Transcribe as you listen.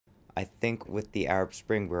I think with the Arab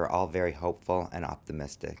Spring, we were all very hopeful and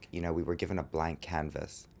optimistic. We were given a blank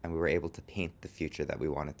canvas and we were able to paint the future that we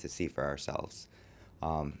wanted to see for ourselves.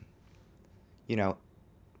 Um, you know,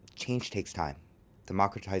 Change takes time.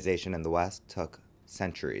 Democratization in the West took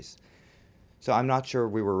centuries. So I'm not sure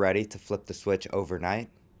we were ready to flip the switch overnight.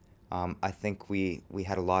 I think we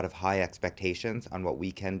had a lot of high expectations on what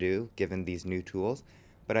we can do given these new tools.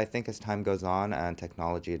 But I think as time goes on and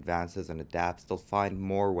technology advances and adapts, they'll find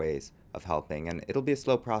more ways of helping. And it'll be a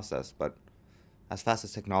slow process, but as fast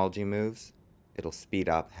as technology moves, it'll speed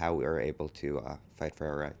up how we're able to fight for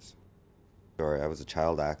our rights. I was a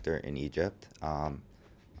child actor in Egypt.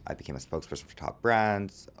 I became a spokesperson for top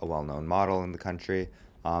brands, a well-known model in the country.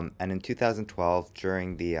 And in 2012,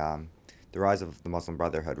 during the rise of the Muslim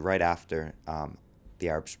Brotherhood, right after the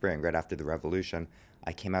Arab Spring, right after the revolution,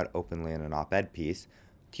 I came out openly in an op-ed piece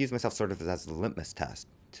to use myself sort of as a litmus test,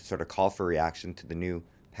 to sort of call for reaction to the new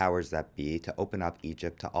powers that be, to open up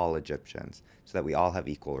Egypt to all Egyptians so that we all have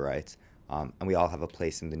equal rights and we all have a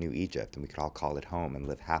place in the new Egypt and we could all call it home and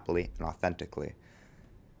live happily and authentically.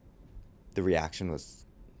 The reaction was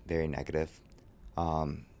very negative.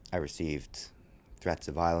 I received threats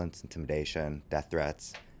of violence, intimidation, death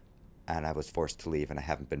threats, and I was forced to leave and I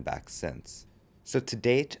haven't been back since. So to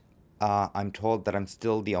date, I'm told that I'm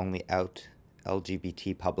still the only out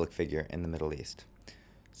LGBT public figure in the Middle East.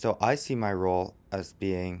 So I see my role as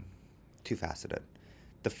being two-faceted.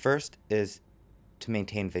 The first is to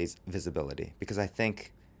maintain visibility, because I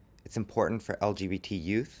think it's important for LGBT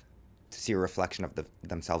youth to see a reflection of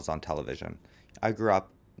themselves on television. I grew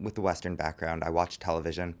up with a Western background. I watched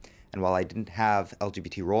television, and while I didn't have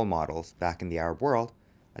LGBT role models back in the Arab world,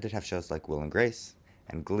 I did have shows like Will and Grace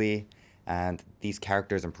and Glee, and these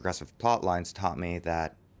characters and progressive plot lines taught me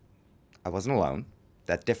that I wasn't alone,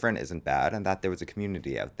 that different isn't bad, and that there was a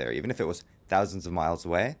community out there, even if it was thousands of miles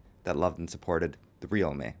away, that loved and supported the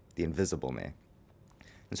real me, the invisible me.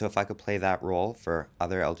 And so if I could play that role for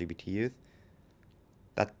other LGBT youth,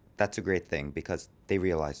 that's a great thing, because they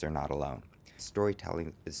realize they're not alone.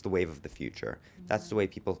 Storytelling is the wave of the future. That's the way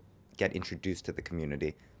people get introduced to the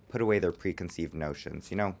community, put away their preconceived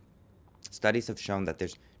notions. Studies have shown that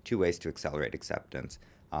there's two ways to accelerate acceptance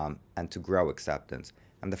and to grow acceptance.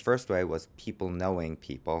 And the first way was people knowing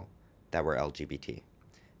people that were LGBT.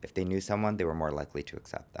 If they knew someone, they were more likely to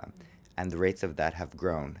accept them. And the rates of that have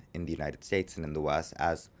grown in the United States and in the West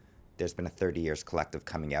as there's been a 30 years collective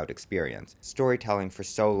coming out experience. Storytelling for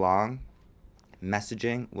so long,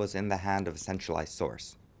 messaging was in the hand of a centralized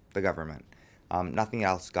source, the government. Nothing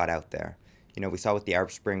else got out there. We saw with the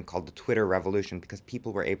Arab Spring called the Twitter revolution, because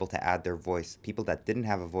people were able to add their voice. People that didn't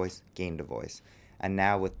have a voice gained a voice. And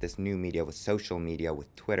now with this new media, with social media,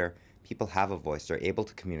 with Twitter, people have a voice. They're able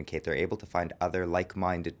to communicate. They're able to find other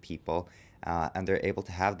like-minded people, and they're able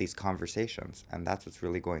to have these conversations. And that's what's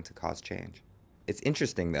really going to cause change. It's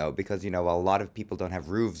interesting, though, because, while a lot of people don't have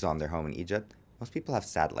roofs on their home in Egypt, most people have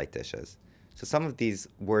satellite dishes. So some of these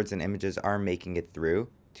words and images are making it through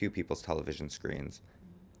to people's television screens.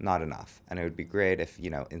 Not enough. And it would be great if,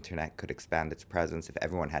 internet could expand its presence, if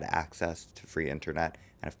everyone had access to free internet,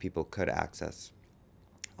 and if people could access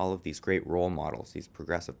all of these great role models, these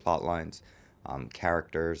progressive plot lines,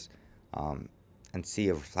 characters, and see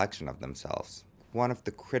a reflection of themselves. One of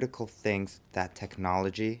the critical things that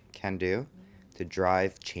technology can do to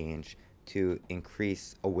drive change, to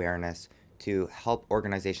increase awareness, to help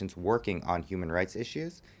organizations working on human rights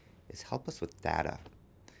issues, is help us with data.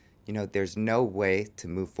 There's no way to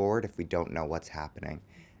move forward if we don't know what's happening.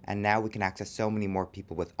 And now we can access so many more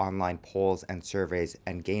people with online polls and surveys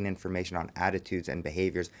and gain information on attitudes and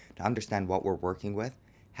behaviors to understand what we're working with,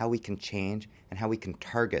 how we can change, and how we can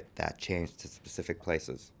target that change to specific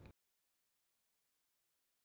places.